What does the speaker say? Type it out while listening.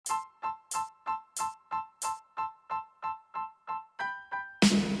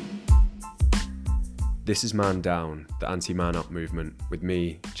This is Man Down, the anti-man up movement, with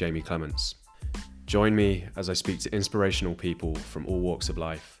me, Jamie Clements. Join me as I speak to inspirational people from all walks of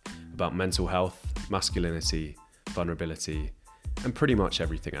life about mental health, masculinity, vulnerability, and pretty much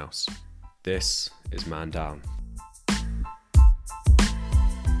everything else. This is Man Down.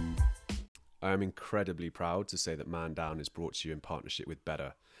 I am incredibly proud to say that Man Down is brought to you in partnership with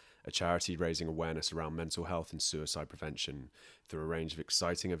Better, a charity raising awareness around mental health and suicide prevention through a range of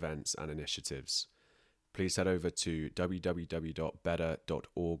exciting events and initiatives. Please head over to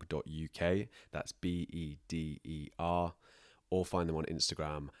www.better.org.uk, that's BEDER, or find them on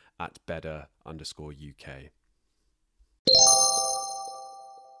Instagram at better_UK.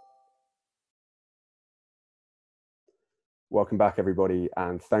 Welcome back, everybody,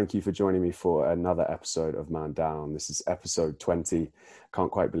 and thank you for joining me for another episode of Man Down. This is episode 20. Can't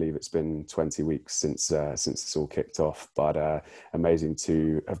quite believe it's been 20 weeks since it's all kicked off, but amazing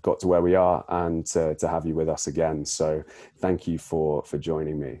to have got to where we are and to have you with us again. So thank you for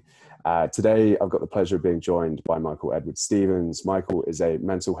joining me. Today, I've got the pleasure of being joined by Michael Edward Stevens. Michael is a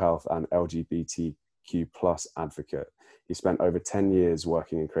mental health and LGBTQ plus advocate. He spent over 10 years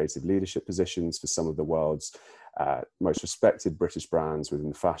working in creative leadership positions for some of the world's most respected British brands within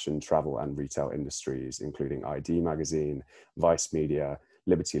the fashion, travel and retail industries, including ID Magazine, Vice Media,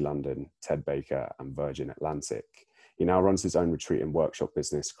 Liberty London, Ted Baker and Virgin Atlantic. He now runs his own retreat and workshop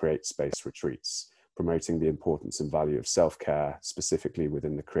business, Create Space Retreats, promoting the importance and value of self-care, specifically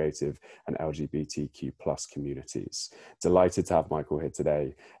within the creative and LGBTQ plus communities. Delighted to have Michael here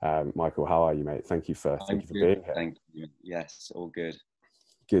today. Michael, how are you, mate? Thank you for being here. Thank you. Yes, all good.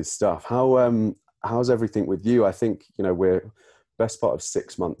 Good stuff. How's everything with you? I think, we're best part of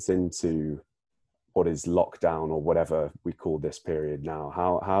 6 months into what is lockdown or whatever we call this period now.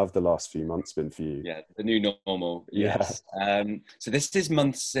 How have the last few months been for you? Yeah, the new normal. Yes. Yeah. So this is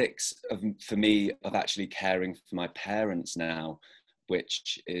month 6 for me of actually caring for my parents now,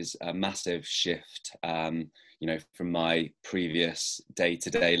 which is a massive shift, from my previous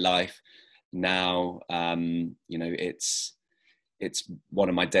day-to-day life. Now, it's one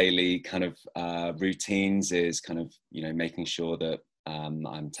of my daily kind of routines is kind of, making sure that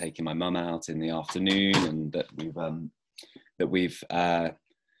I'm taking my mum out in the afternoon and that we've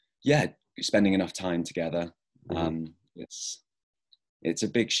spending enough time together. It's a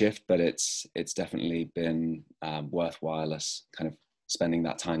big shift, but it's definitely been worthwhile us kind of spending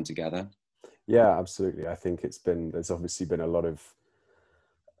that time together. Yeah, absolutely. I think there's obviously been a lot of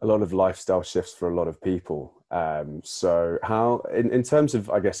lifestyle shifts for a lot of people. So how, in terms of,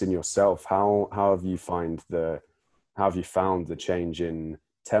 I guess, in yourself, how have you found the change in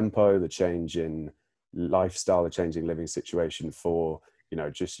tempo, the change in lifestyle, the changing living situation for,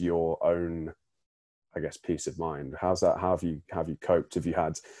 just your own, I guess, peace of mind? How's that? How have you coped? Have you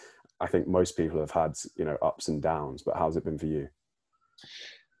had, I think most people have had, ups and downs, but how's it been for you?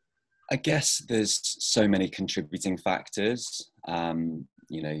 I guess there's so many contributing factors.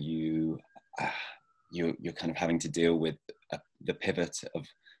 You're kind of having to deal with the pivot of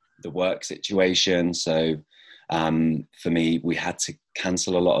the work situation. So for me, we had to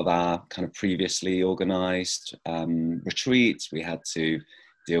cancel a lot of our kind of previously organized retreats. We had to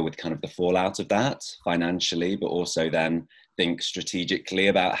deal with kind of the fallout of that financially, but also then think strategically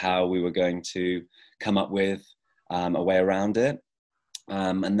about how we were going to come up with a way around it.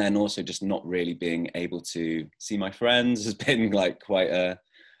 And then also just not really being able to see my friends has been like quite a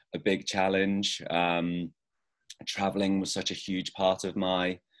big challenge. Traveling was such a huge part of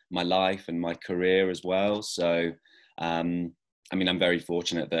my life and my career as well. So, I'm very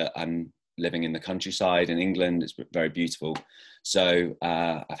fortunate that I'm living in the countryside in England. It's very beautiful. So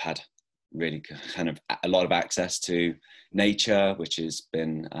I've had really kind of a lot of access to nature, which has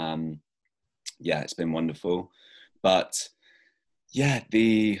been, it's been wonderful. But yeah,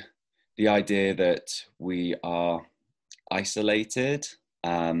 the idea that we are isolated,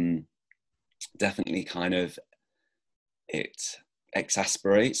 definitely kind of, it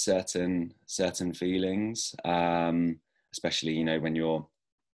exasperates certain feelings, especially,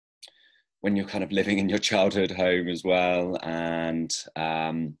 when you're kind of living in your childhood home as well. And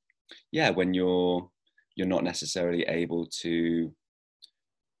when you're not necessarily able to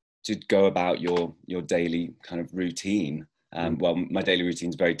go about your daily kind of routine. Well, my daily routine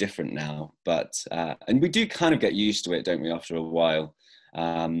is very different now, but and we do kind of get used to it, don't we, after a while?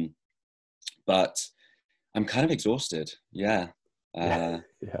 But I'm kind of exhausted.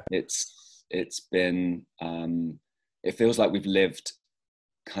 It's been it feels like we've lived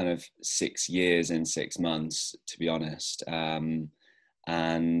kind of 6 years in 6 months, to be honest, and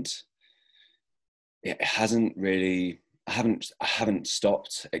it hasn't really I haven't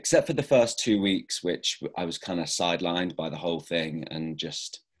stopped, except for the first 2 weeks, which I was kind of sidelined by the whole thing and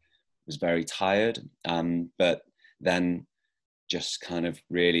just was very tired. But then just kind of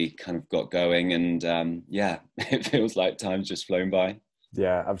really kind of got going, and yeah, it feels like time's just flown by.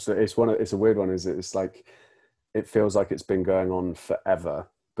 Yeah, absolutely. It's a weird one, is it? It's like, it feels like it's been going on forever,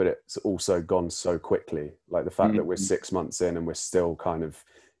 but it's also gone so quickly. Like the fact that we're Mm. 6 months in and we're still kind of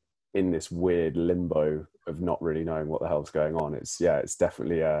in this weird limbo of not really knowing what the hell's going on. It's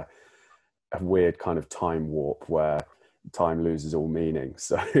definitely a weird kind of time warp where time loses all meaning.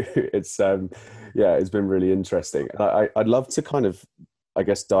 So it's been really interesting. I'd love to kind of, I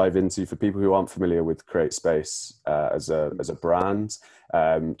guess, dive into, for people who aren't familiar with Create Space as a brand,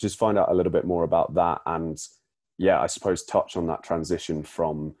 just find out a little bit more about that, and yeah, I suppose touch on that transition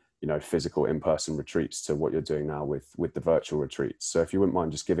from, physical in-person retreats to what you're doing now with the virtual retreats. So if you wouldn't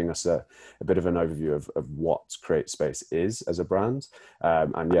mind just giving us a bit of an overview of what Create Space is as a brand,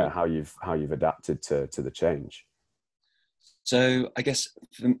 and yeah, how you've adapted to the change. So I guess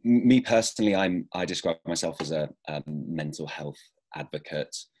for me personally, I describe myself as a mental health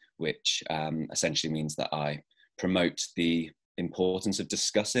advocate, which essentially means that I promote the importance of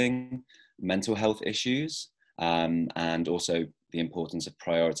discussing mental health issues, and also the importance of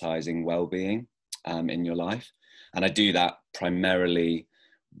prioritizing well-being in your life. And I do that primarily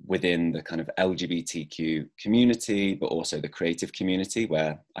within the kind of LGBTQ community, but also the creative community,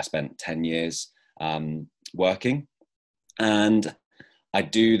 where I spent 10 years working. And I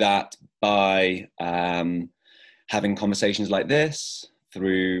do that by having conversations like this,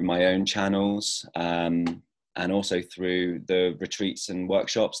 through my own channels, and also through the retreats and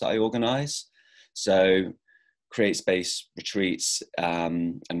workshops that I organize. So Create Space retreats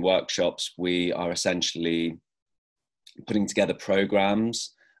and workshops, we are essentially putting together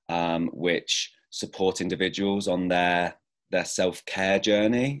programs which support individuals on their self-care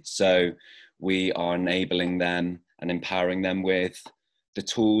journey. So we are enabling them and empowering them with the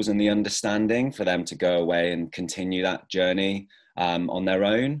tools and the understanding for them to go away and continue that journey on their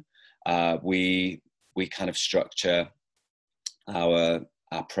own. We kind of structure our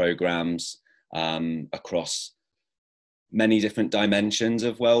programs across many different dimensions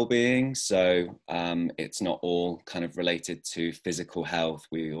of well-being. So it's not all kind of related to physical health.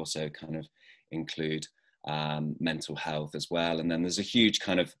 We also kind of include mental health as well. And then there's a huge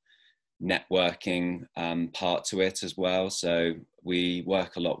kind of networking part to it as well. So we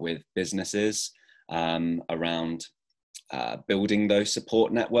work a lot with businesses around building those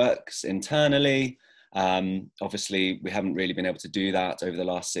support networks internally. Obviously, we haven't really been able to do that over the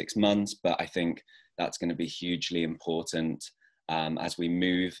last 6 months, but I think that's going to be hugely important as we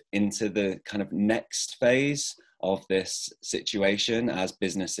move into the kind of next phase of this situation. As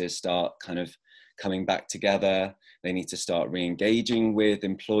businesses start kind of coming back together, they need to start re-engaging with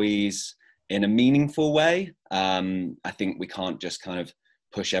employees in a meaningful way. I think we can't just kind of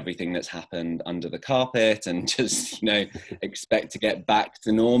push everything that's happened under the carpet and just, expect to get back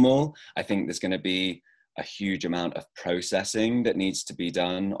to normal. I think there's going to be a huge amount of processing that needs to be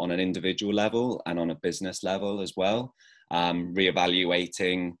done on an individual level and on a business level as well.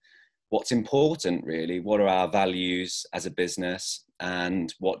 Reevaluating what's important, really. What are our values as a business,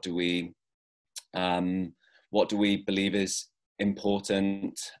 and what do we believe is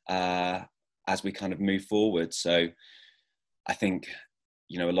important as we kind of move forward? So I think,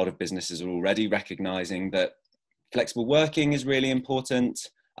 a lot of businesses are already recognizing that flexible working is really important,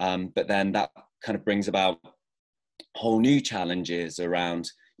 but then that kind of brings about whole new challenges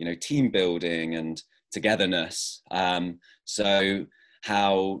around, team building and togetherness. So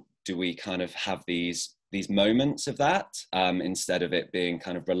how do we kind of have these moments of that instead of it being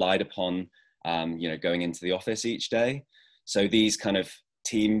kind of relied upon, going into the office each day? So these kind of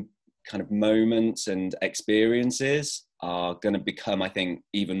team kind of moments and experiences are going to become, I think,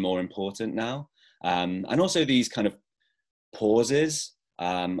 even more important now. And also these kind of pauses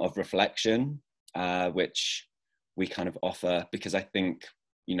of reflection, which we kind of offer, because I think,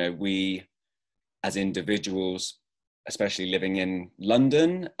 we as individuals, especially living in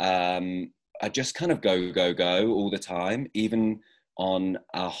London, are just kind of go all the time. Even on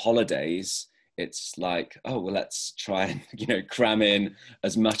our holidays, it's like, oh, well, let's try and, cram in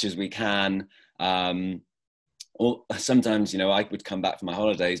as much as we can. Or sometimes, I would come back from my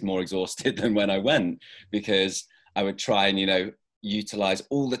holidays more exhausted than when I went, because I would try and, utilize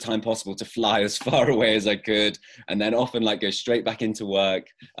all the time possible to fly as far away as I could, and then often go straight back into work,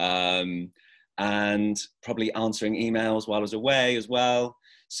 and probably answering emails while I was away as well.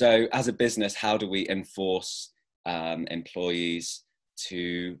 So as a business, how do we enforce employees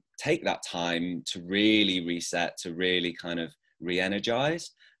to take that time to really reset, to really kind of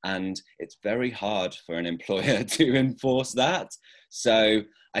re-energize. And it's very hard for an employer to enforce that. So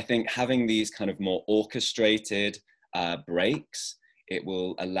I think having these kind of more orchestrated breaks, it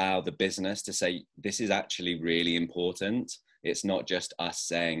will allow the business to say, this is actually really important. It's not just us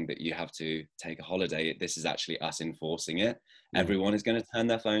saying that you have to take a holiday. This is actually us enforcing it. Everyone is going to turn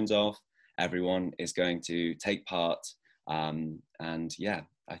their phones off. Everyone is going to take part. And yeah,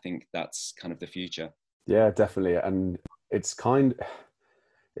 I think that's kind of the future. Yeah, definitely. And it's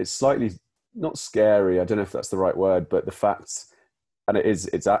slightly not scary. I don't know if that's the right word, but the fact, and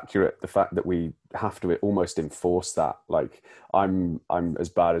it's accurate, the fact that we have to almost enforce that. Like I'm as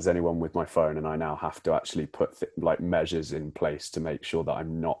bad as anyone with my phone, and I now have to actually put like measures in place to make sure that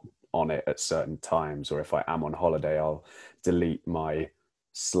I'm not on it at certain times, or if I am on holiday, I'll delete my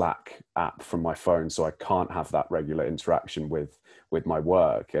Slack app from my phone so I can't have that regular interaction with my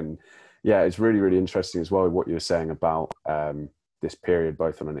work. And yeah, it's really, really interesting as well what you were saying about this period,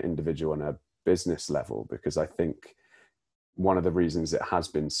 both on an individual and a business level, because I think one of the reasons it has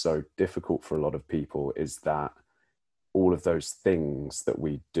been so difficult for a lot of people is that all of those things that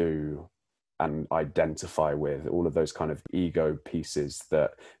we do and identify with, all of those kind of ego pieces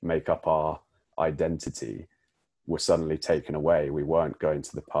that make up our identity, were suddenly taken away. We weren't going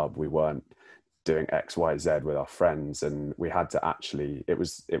to the pub, we weren't doing X, Y, Z with our friends, and we had to actually, it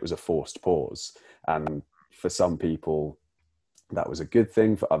was a forced pause. And for some people that was a good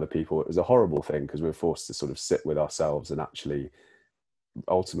thing, for other people it was a horrible thing, because we were forced to sort of sit with ourselves and actually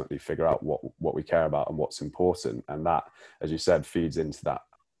ultimately figure out what we care about and what's important. And that, as you said, feeds into that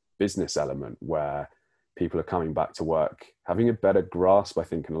business element where people are coming back to work having a better grasp, I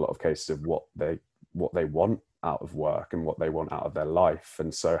think, in a lot of cases, of what they want out of work and what they want out of their life.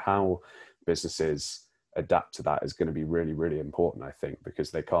 And so how businesses adapt to that is going to be really, really important, I think, because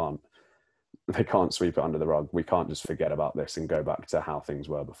they can't sweep it under the rug. We can't just forget about this and go back to how things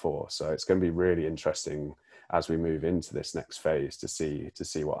were before. So it's going to be really interesting as we move into this next phase to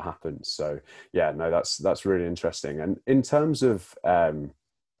see what happens. So yeah, no, that's really interesting. And in terms of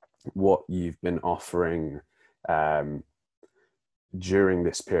what you've been offering during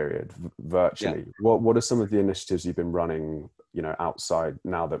this period virtually, what are some of the initiatives you've been running, outside,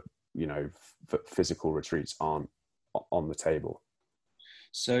 now that physical retreats aren't on the table?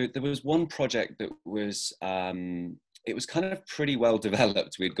 So there was one project that was it was kind of pretty well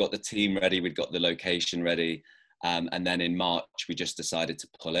developed. We'd got the team ready, we'd got the location ready, and then in March we just decided to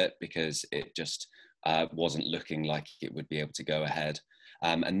pull it because it just wasn't looking like it would be able to go ahead.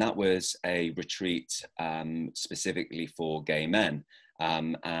 And that was a retreat specifically for gay men,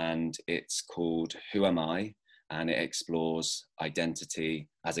 and it's called Who Am I? And it explores identity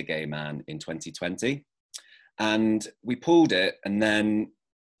as a gay man in 2020. And we pulled it, and then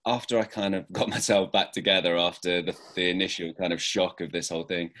after I kind of got myself back together after the initial kind of shock of this whole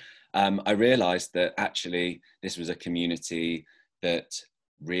thing, I realized that actually this was a community that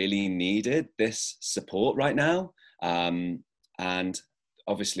really needed this support right now. And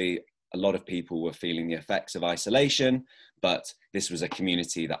obviously a lot of people were feeling the effects of isolation, but this was a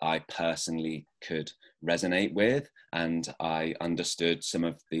community that I personally could resonate with, and I understood some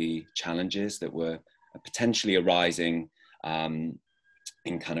of the challenges that were potentially arising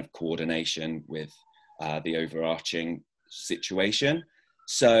in kind of coordination with the overarching situation.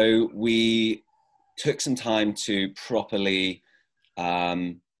 So we took some time to properly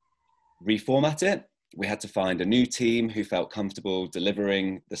reformat it. We had to find a new team who felt comfortable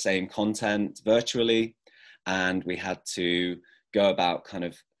delivering the same content virtually, and we had to go about kind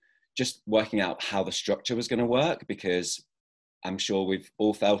of just working out how the structure was going to work, because I'm sure we've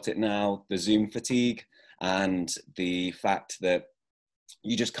all felt it now, the Zoom fatigue and the fact that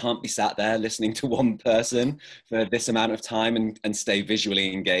you just can't be sat there listening to one person for this amount of time and stay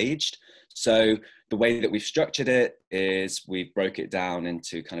visually engaged. So the way that we've structured it is we've broke it down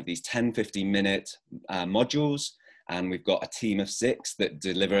into kind of these 10-15 minute modules, and we've got a team of 6 that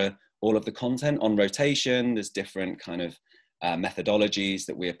deliver all of the content on rotation. There's different kind of methodologies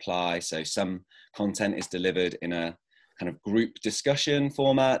that we apply. So some content is delivered in a kind of group discussion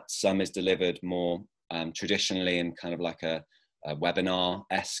format. Some is delivered more traditionally in kind of like a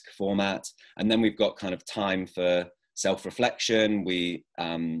webinar-esque format. And then we've got kind of time for self-reflection. We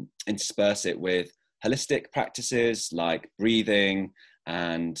intersperse it with holistic practices like breathing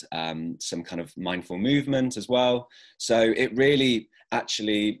and some kind of mindful movement as well. So it really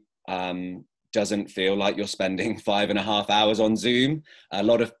actually doesn't feel like you're spending 5.5 hours on Zoom. A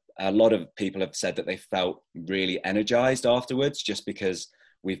lot of people have said that they felt really energized afterwards, just because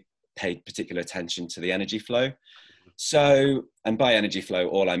we've paid particular attention to the energy flow. So, and by energy flow,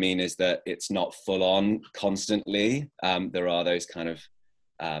 all I mean is that it's not full on constantly. There are those kind of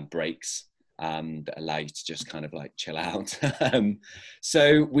breaks that allow you to just kind of like chill out.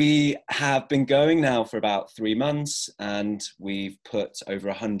 So we have been going now for about 3 months, and we've put over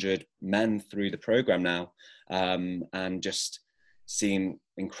 100 men through the program now, and just seen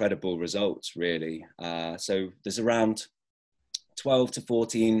incredible results, really. So there's around 12 to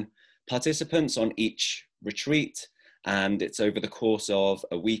 14 participants on each retreat, and it's over the course of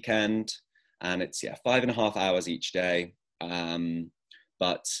a weekend, and it's 5.5 hours each day.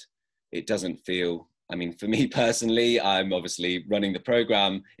 But it doesn't feel, I mean, for me personally, I'm obviously running the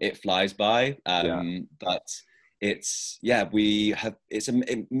program, it flies by. But it's it's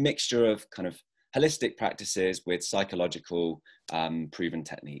a mixture of kind of holistic practices with psychological proven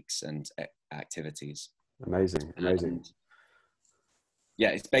techniques and activities. Amazing. And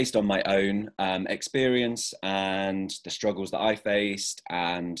it's based on my own experience and the struggles that I faced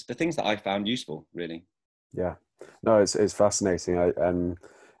and the things that I found useful, really. Yeah, no, it's fascinating. I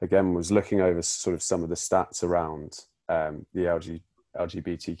again was looking over sort of some of the stats around the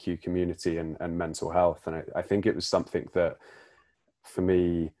LGBTQ community and mental health, and I think it was something that, for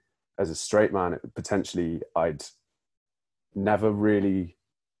me as a straight man, potentially I'd never really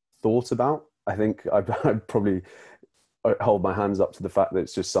thought about. I think I'd probably hold my hands up to the fact that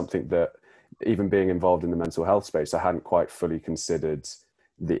it's just something that, even being involved in the mental health space, I hadn't quite fully considered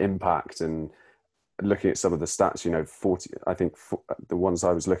the impact. And looking at some of the stats, the ones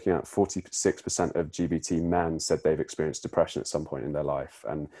I was looking at, 46% of GBT men said they've experienced depression at some point in their life,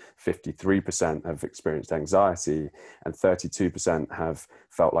 and 53% have experienced anxiety, and 32% have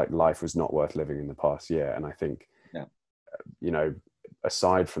felt like life was not worth living in the past year. And I think,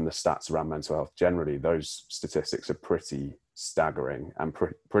 aside from the stats around mental health generally, those statistics are pretty staggering and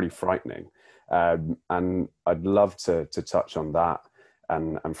pretty frightening. And I'd love to touch on that,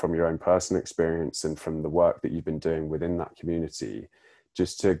 and from your own personal experience and from the work that you've been doing within that community,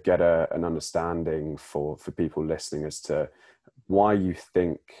 just to get an understanding for people listening as to why you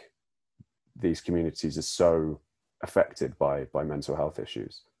think these communities are so affected by mental health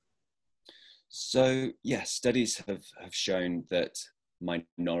issues. So yes, studies have shown that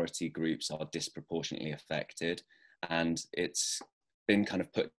minority groups are disproportionately affected, and it's been kind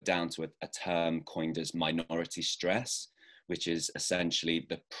of put down to a term coined as minority stress, which is essentially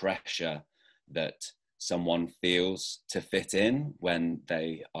the pressure that someone feels to fit in when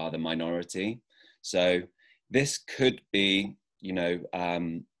they are the minority. So this could be,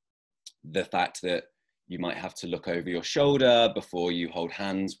 the fact that you might have to look over your shoulder before you hold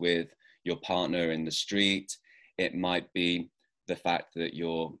hands with your partner in the street. It might be the fact that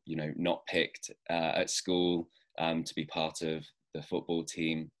you're, not picked at school to be part of the football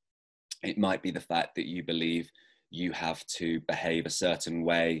team. It might be the fact that you believe you have to behave a certain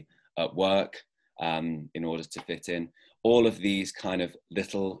way at work in order to fit in. All of these kind of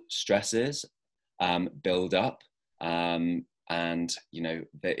little stresses build up, and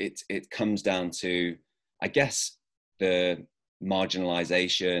it comes down to, I guess, the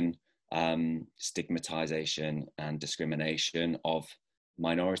marginalization, stigmatization and discrimination of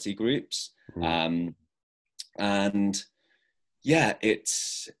minority groups. And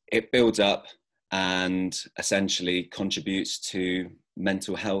it builds up and essentially contributes to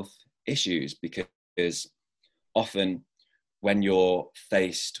mental health issues, because often when you're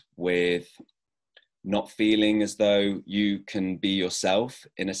faced with not feeling as though you can be yourself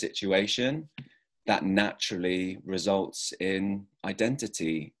in a situation, that naturally results in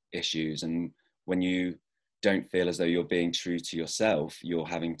identity issues. And when you don't feel as though you're being true to yourself, you're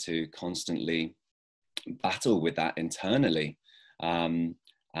having to constantly battle with that internally. And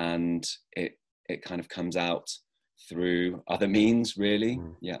it kind of comes out through other means, really.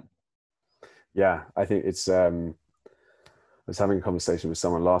 Yeah, I think it's I was having a conversation with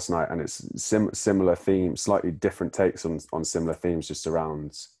someone last night, and it's similar themes, slightly different takes on similar themes, just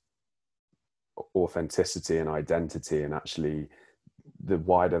around authenticity and identity, and actually the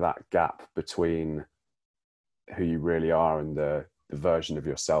wider that gap between who you really are and the version of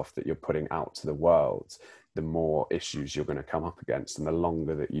yourself that you're putting out to the world, the more issues you're going to come up against. And the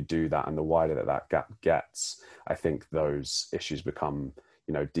longer that you do that and the wider that gap gets, I think those issues become,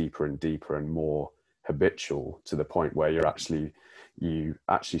 deeper and deeper and more habitual, to the point where you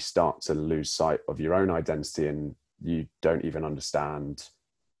actually start to lose sight of your own identity, and you don't even understand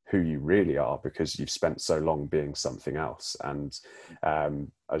who you really are because you've spent so long being something else. And I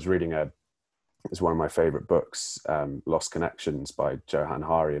was reading a is one of my favorite books, Lost Connections by Johann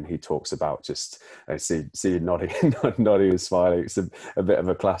Hari, and he talks about just, I see you nodding, nodding and smiling. It's a bit of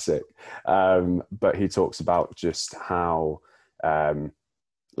a classic, but he talks about just how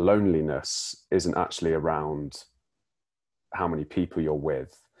loneliness isn't actually around how many people you're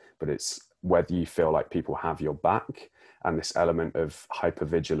with, but it's whether you feel like people have your back, and this element of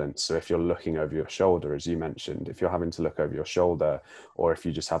hypervigilance. So if you're looking over your shoulder, as you mentioned, if you're having to look over your shoulder, or if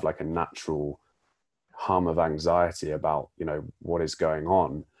you just have like a natural hum of anxiety about, you know, what is going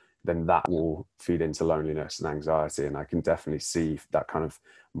on, then that will feed into loneliness and anxiety. And I can definitely see that kind of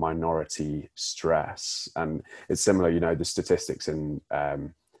minority stress. And it's similar, you know, the statistics in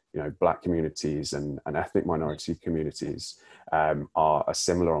you know, Black communities and ethnic minority communities are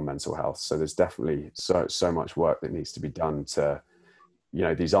similar on mental health. So there's definitely so much work that needs to be done to, you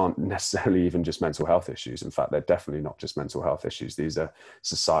know, these aren't necessarily even just mental health issues. In fact, they're definitely not just mental health issues. These are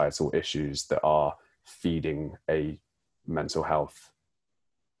societal issues that are feeding a mental health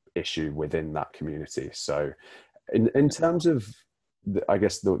issue within that community. So in terms of I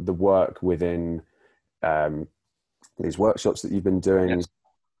guess the work within these workshops that you've been doing, Yes.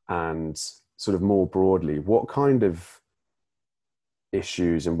 and sort of more broadly, what kind of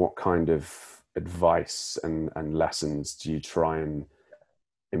issues and what kind of advice and lessons do you try and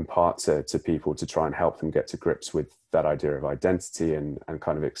impart to people to try and help them get to grips with that idea of identity and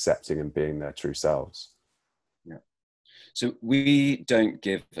kind of accepting and being their true selves? Yeah. So we don't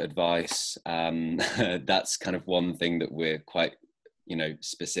give advice. That's kind of one thing that we're quite, you know,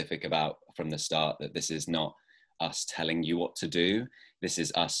 specific about from the start, that this is not us telling you what to do. This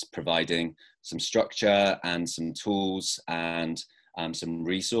is us providing some structure and some tools and some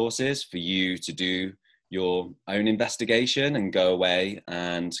resources for you to do your own investigation and go away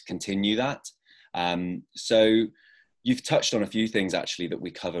and continue that. So you've touched on a few things actually that we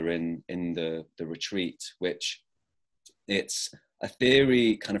cover in the retreat, which it's a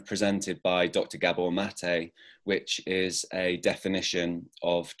theory kind of presented by Dr. Gabor Mate, which is a definition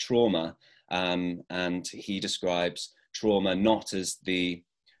of trauma. And he describes trauma not as the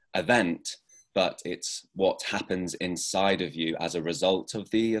event, but it's what happens inside of you as a result of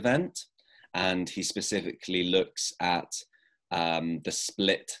the event. And he specifically looks at the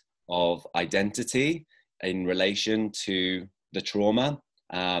split of identity in relation to the trauma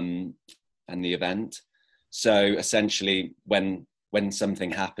and the event. So essentially, when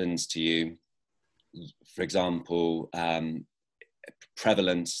something happens to you, for example, there's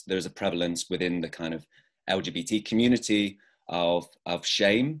a prevalence within the kind of LGBT community of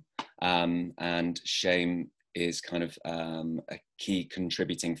shame, and shame is kind of a key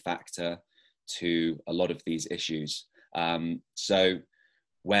contributing factor to a lot of these issues. So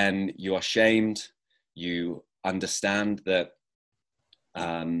when you are shamed, you understand that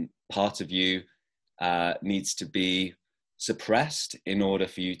part of you needs to be suppressed in order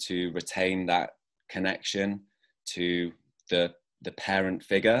for you to retain that connection to the parent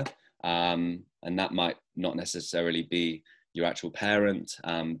figure, and that might not necessarily be your actual parent,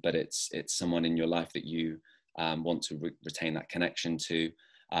 but it's someone in your life that you want to retain that connection to,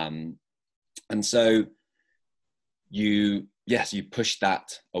 and so you push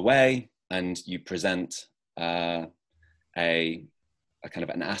that away and you present a kind of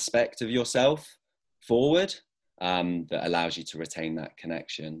an aspect of yourself forward that allows you to retain that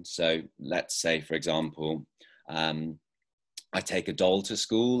connection. So let's say, for example, I take a doll to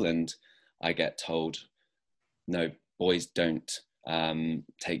school and I get told, no, boys don't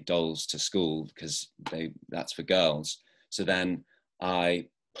take dolls to school because that's for girls. So then I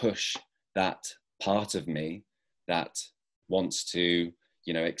push that part of me that wants to,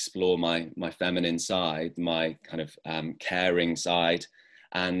 you know, explore my feminine side, my kind of caring side,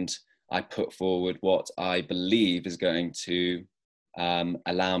 and I put forward what I believe is going to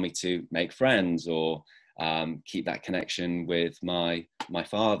allow me to make friends or keep that connection with my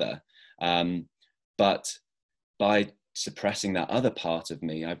father. But by suppressing that other part of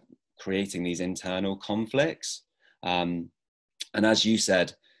me, I'm creating these internal conflicts. And as you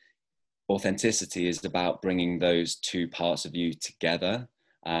said, authenticity is about bringing those two parts of you together.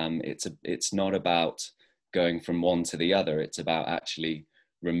 It's not about going from one to the other. It's about actually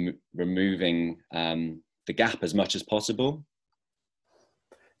removing the gap as much as possible.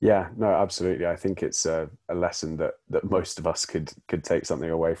 Yeah, no, absolutely. I think it's a lesson that most of us could take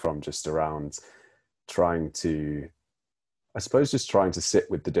something away from, just around trying to, I suppose, just trying to sit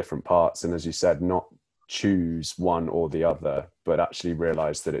with the different parts. And as you said, not choose one or the other, but actually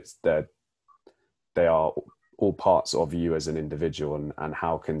realize that they are all parts of you as an individual, and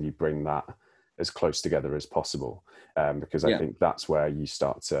how can you bring that as close together as possible? Because I think that's where you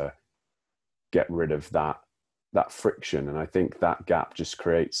start to get rid of that friction. And I think that gap just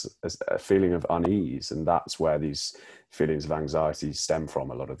creates a feeling of unease, and that's where these feelings of anxiety stem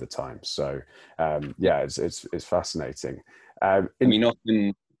from a lot of the time. So yeah, it's fascinating. I mean,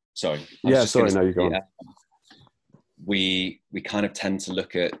 often, sorry, I was Yeah, just going sorry, to no, you go on. we kind of tend to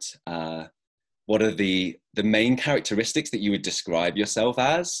look at what are the main characteristics that you would describe yourself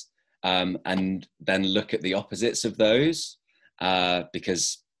as, and then look at the opposites of those,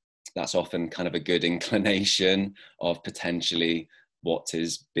 because that's often kind of a good inclination of potentially what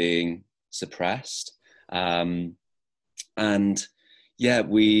is being suppressed. And yeah,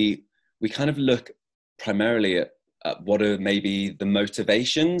 we kind of look primarily at what are maybe the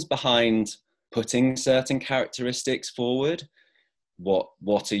motivations behind putting certain characteristics forward.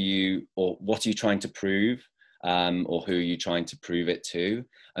 What are you trying to prove, or who are you trying to prove it to?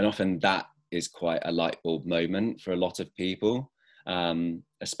 And often that is quite a light bulb moment for a lot of people,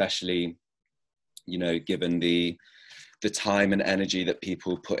 especially, you know, given the time and energy that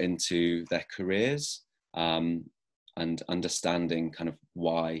people put into their careers, and understanding kind of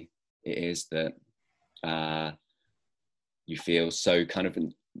why it is that you feel so kind of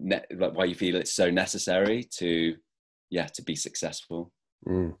like why you feel it's so necessary to be successful.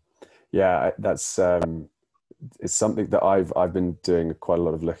 Yeah, that's it's something that I've been doing quite a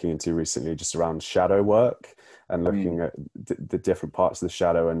lot of looking into recently, just around shadow work and looking at the different parts of the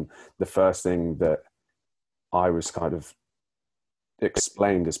shadow. And the first thing that I was kind of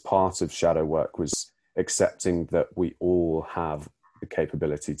explained as part of shadow work was accepting that we all have the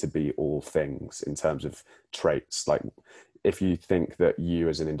capability to be all things in terms of traits. Like, if you think that you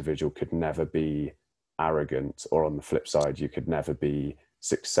as an individual could never be arrogant, or on the flip side, you could never be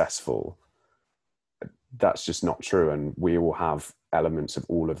successful, that's just not true. And we all have elements of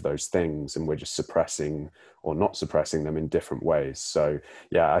all of those things, and we're just suppressing or not suppressing them in different ways. So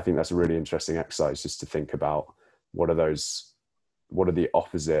yeah, I think that's a really interesting exercise, just to think about what are the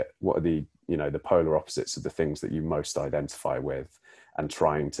opposite, what are the, you know, the polar opposites of the things that you most identify with, and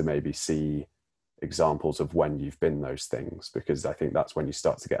trying to maybe see examples of when you've been those things, because I think that's when you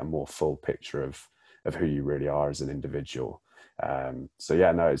start to get a more full picture of who you really are as an individual. So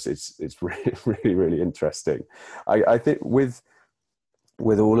yeah, no, it's really, really, really interesting. I think with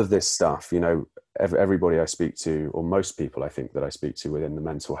all of this stuff, you know, everybody I speak to, or most people I think that I speak to within the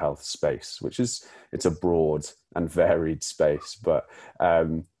mental health space, which is, it's a broad and varied space, but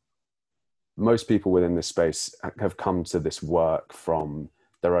most people within this space have come to this work from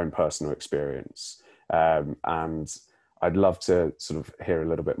their own personal experience. And I'd love to sort of hear a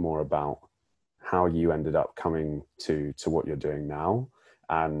little bit more about how you ended up coming to what you're doing now,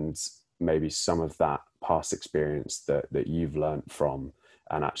 and maybe some of that past experience that you've learned from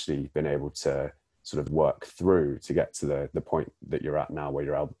and actually been able to sort of work through to get to the point that you're at now, where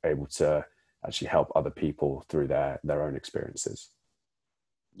you're able to actually help other people through their own experiences.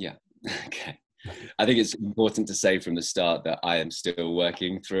 Yeah. Okay. I think it's important to say from the start that I am still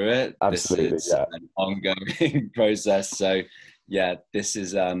working through it. Absolutely, This is yeah. an ongoing process. So yeah, this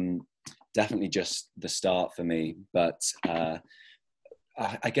is definitely just the start for me. But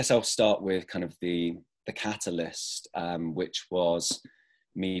I guess I'll start with kind of the catalyst, which was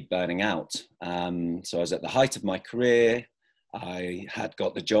me burning out. So I was at the height of my career. I had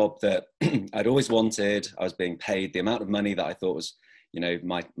got the job that I'd always wanted. I was being paid the amount of money that I thought was, you know,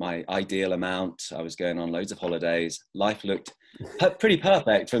 my ideal amount. I was going on loads of holidays. Life looked pretty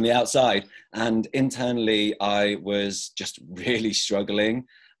perfect from the outside. And internally, I was just really struggling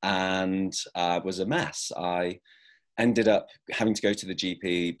and was a mess. I ended up having to go to the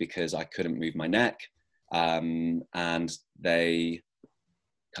GP because I couldn't move my neck. And they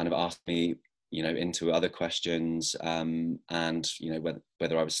kind of asked me, you know, into other questions, and, you know,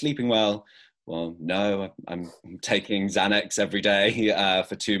 whether I was sleeping well. Well, no, I'm taking Xanax every day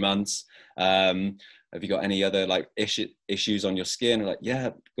for 2 months. Have you got any other like issues on your skin? I'm like, yeah,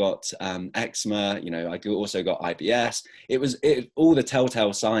 I've got eczema. You know, I also got IBS. All the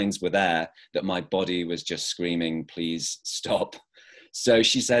telltale signs were there that my body was just screaming, please stop. So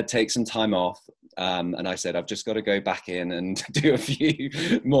she said, take some time off. And I said, I've just got to go back in and do a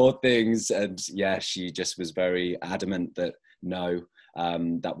few more things. And yeah, she just was very adamant that no,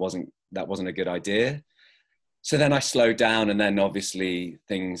 that wasn't a good idea. So then I slowed down, and then obviously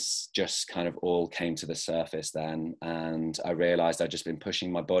things just kind of all came to the surface then. And I realized I'd just been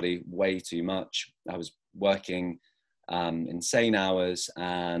pushing my body way too much. I was working insane hours,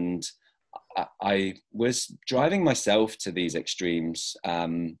 and I was driving myself to these extremes.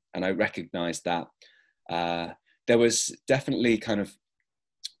 And I recognized that there was definitely kind of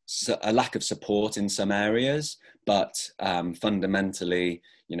a lack of support in some areas, but fundamentally,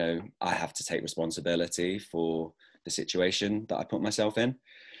 you know, I have to take responsibility for the situation that I put myself in.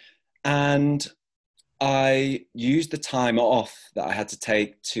 And I used the time off that I had to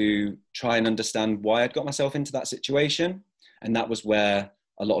take to try and understand why I'd got myself into that situation. And that was where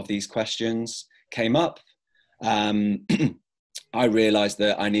a lot of these questions came up. I realized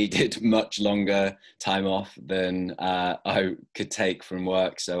that I needed much longer time off than I could take from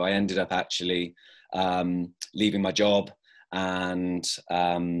work. So I ended up actually leaving my job and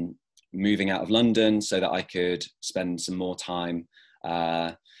moving out of London so that I could spend some more time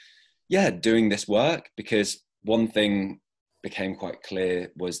doing this work. Because one thing became quite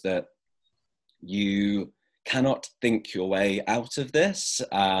clear was that you cannot think your way out of this.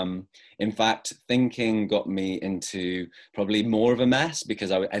 In fact, thinking got me into probably more of a mess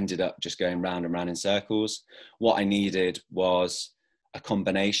because I ended up just going round and round in circles. What I needed was a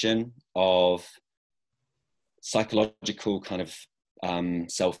combination of psychological kind of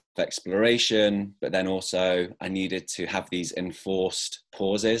self-exploration, but then also I needed to have these enforced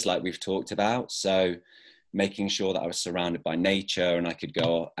pauses like we've talked about. So making sure that I was surrounded by nature and I could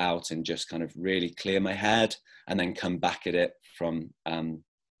go out and just kind of really clear my head and then come back at it from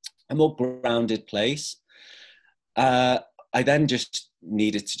a more grounded place. I then just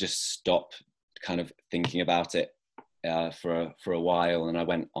needed to just stop kind of thinking about it for a while, and I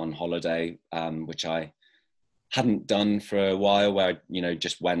went on holiday, which I hadn't done for a while, where I, you know,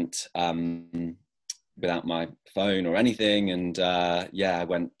 just went without my phone or anything, and I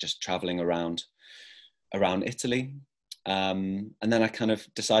went just traveling around Italy. And then I kind of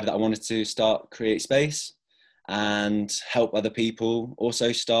decided that I wanted to start Create Space and help other people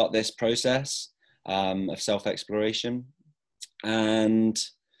also start this process of self-exploration. And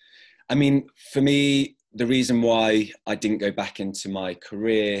I mean, for me, the reason why I didn't go back into my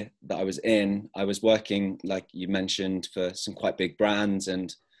career that I was working, like you mentioned, for some quite big brands,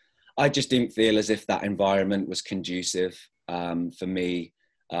 and I just didn't feel as if that environment was conducive for me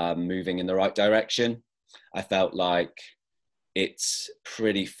moving in the right direction. I felt like it's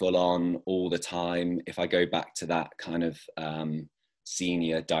pretty full on all the time. If I go back to that kind of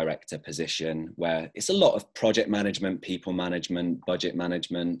senior director position, where it's a lot of project management, people management, budget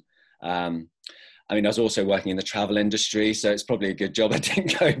management. I mean, I was also working in the travel industry, so it's probably a good job I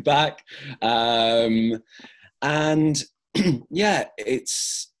didn't go back. And yeah,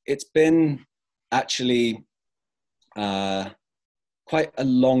 it's been actually quite a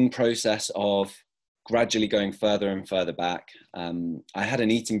long process of gradually going further and further back. I had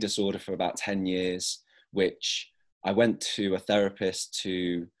an eating disorder for about 10 years, which I went to a therapist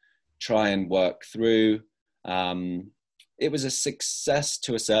to try and work through. It was a success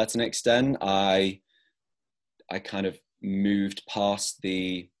to a certain extent. I kind of moved past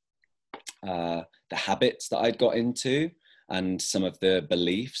the habits that I'd got into and some of the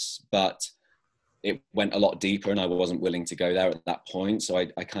beliefs, but it went a lot deeper and I wasn't willing to go there at that point. So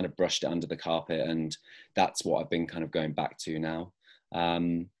I kind of brushed it under the carpet, and that's what I've been kind of going back to now.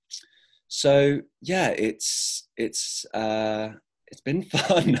 So yeah, it's been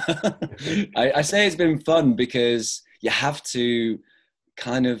fun. I say it's been fun because you have to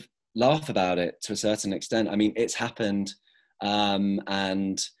kind of laugh about it to a certain extent. I mean, it's happened,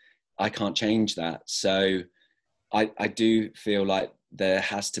 and I can't change that. So I do feel like there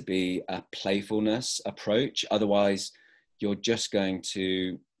has to be a playfulness approach. Otherwise, you're just going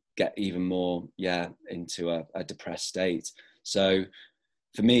to get even more, into a depressed state. So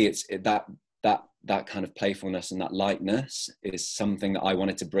for me, it's that kind of playfulness and that lightness is something that I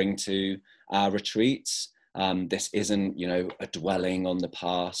wanted to bring to our retreats. This isn't, you know, a dwelling on the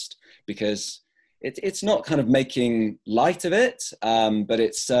past, because it's not kind of making light of it, but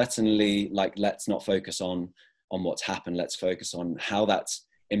it's certainly like, let's not focus on what's happened. Let's focus on how that's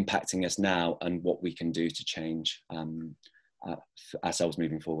impacting us now and what we can do to change ourselves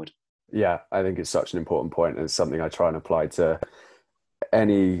moving forward. Yeah, I think it's such an important point, and it's something I try and apply to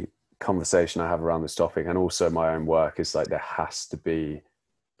any conversation I have around this topic, and also my own work. Is like, there has to be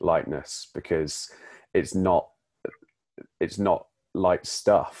lightness, because it's not light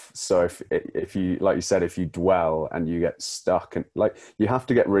stuff. So if you, like you said, if you dwell and you get stuck, and like, you have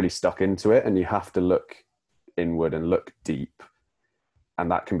to get really stuck into it, and you have to look inward and look deep,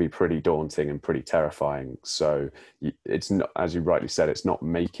 and that can be pretty daunting and pretty terrifying. So it's not, as you rightly said, it's not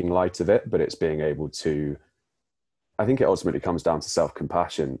making light of it, but it's being able to, I think it ultimately comes down to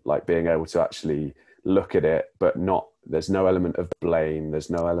self-compassion, like being able to actually look at it, but not, there's no element of blame, there's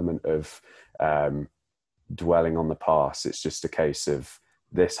no element of dwelling on the past. It's just a case of,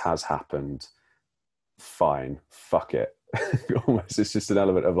 this has happened, fine, fuck it, almost it's just an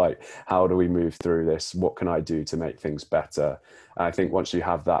element of like, how do we move through this? What can I do to make things better? And I think once you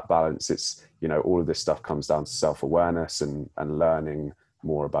have that balance, it's, you know, all of this stuff comes down to self-awareness and learning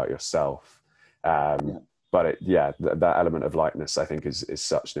more about yourself. Yeah. But that element of lightness, I think, is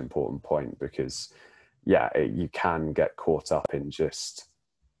such an important point, because you can get caught up in just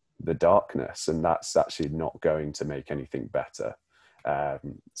the darkness, and that's actually not going to make anything better. I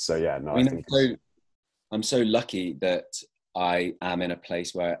think I'm so lucky that I am in a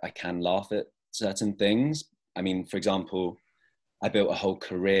place where I can laugh at certain things. I mean, for example, I built a whole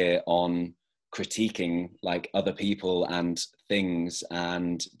career on critiquing like other people and things,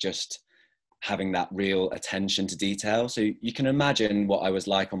 and just having that real attention to detail. So you can imagine what I was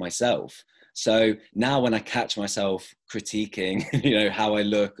like on myself. So now when I catch myself critiquing, you know, how I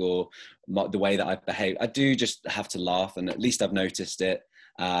look or the way that I behave, I do just have to laugh, and at least I've noticed it.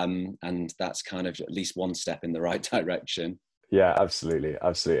 And that's kind of at least one step in the right direction. Yeah, absolutely.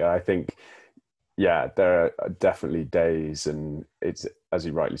 Absolutely. I think, there are definitely days, and it's, as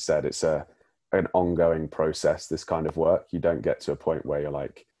you rightly said, it's an ongoing process, this kind of work. You don't get to a point where you're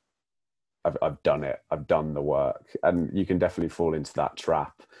like, I've done it, I've done the work. And you can definitely fall into that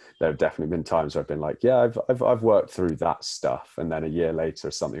trap. There have definitely been times where I've been like, I've worked through that stuff. And then a year later,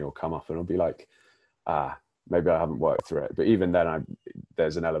 something will come up and I'll be like, maybe I haven't worked through it. But even then,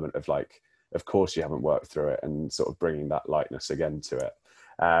 there's an element of like, of course you haven't worked through it, and sort of bringing that lightness again to it.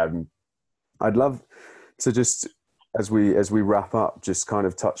 I'd love to just, as we wrap up, just kind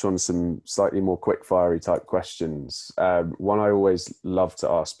of touch on some slightly more quick fiery type questions. One I always love to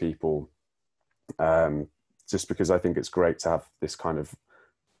ask people, just because I think it's great to have this kind of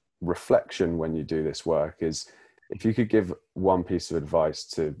reflection when you do this work, is if you could give one piece of advice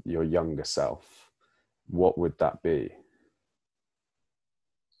to your younger self, what would that be?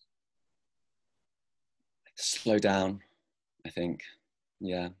 Slow down, I think.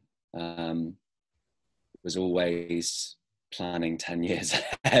 Yeah. Was always planning 10 years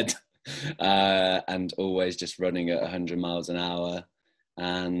ahead, and always just running at 100 miles an hour.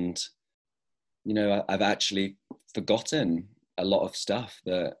 And, you know, I've actually forgotten a lot of stuff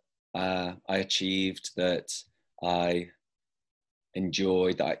that I achieved, that I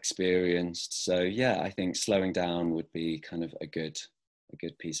enjoyed, that I experienced. So yeah, I think slowing down would be kind of a good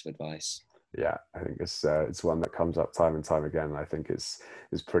piece of advice. Yeah, I think it's one that comes up time and time again. I think is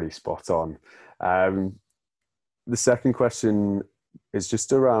pretty spot on. The second question is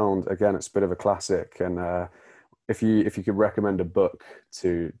just around, again, it's a bit of a classic, and if you could recommend a book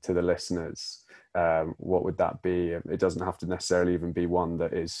to the listeners, what would that be? It doesn't have to necessarily even be one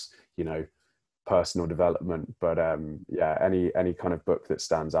that is, you know, personal development, but any kind of book that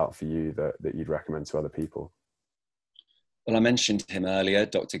stands out for you that you'd recommend to other people. Well, I mentioned him earlier,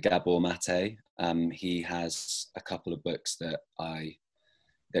 Dr. Gabor Mate. He has a couple of books that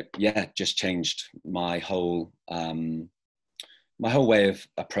just changed my whole way of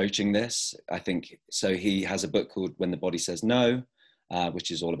approaching this. I think so. He has a book called When the Body Says No,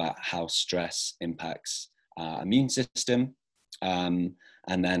 which is all about how stress impacts our immune system. And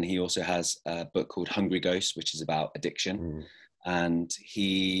then he also has a book called Hungry Ghost, which is about addiction. And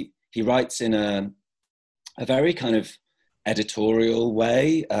he writes in a very kind of editorial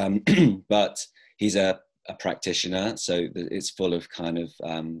way, but he's a practitioner, so it's full of kind of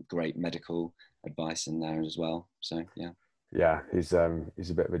great medical advice in there as well. So he's a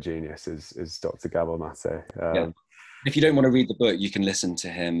bit of a genius, is Dr. Gabor Mate. If you don't want to read the book, you can listen to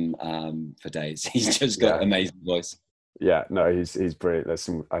him for days. He's just got an amazing voice. Yeah, no, he's brilliant. There's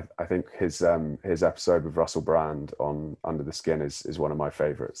some, I think his episode with Russell Brand on Under the Skin is one of my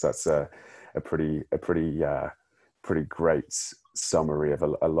favorites. That's a pretty great summary of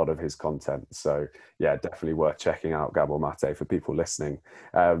a lot of his content. So yeah, definitely worth checking out Gabor Mate for people listening.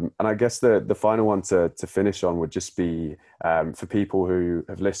 And I guess the final one to finish on would just be for people who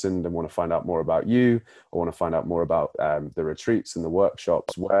have listened and want to find out more about you, or want to find out more about the retreats and the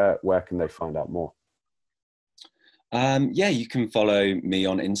workshops, where can they find out more? You can follow me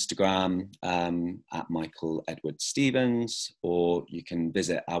on Instagram at Michael Edward Stevens, or you can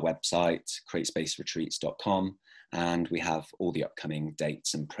visit our website, createspaceretreats.com, and we have all the upcoming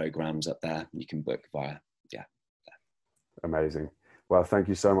dates and programs up there. You can book via, Amazing. Well, thank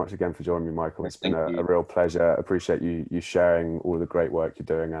you so much again for joining me, Michael. It's been a real pleasure. Appreciate you sharing all the great work you're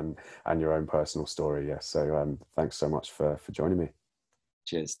doing and your own personal story. Yes. So thanks so much for joining me.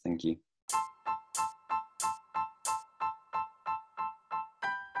 Cheers. Thank you.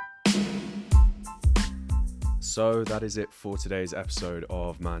 So that is it for today's episode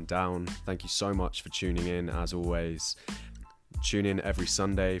of Man Down. Thank you so much for tuning in, as always. Tune in every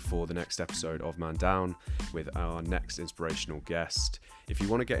Sunday for the next episode of Man Down with our next inspirational guest. If you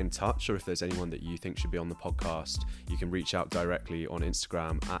want to get in touch, or if there's anyone that you think should be on the podcast, you can reach out directly on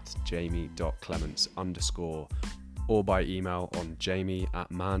Instagram at jamie.clements_, or by email on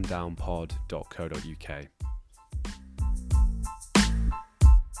jamie@mandownpod.co.uk.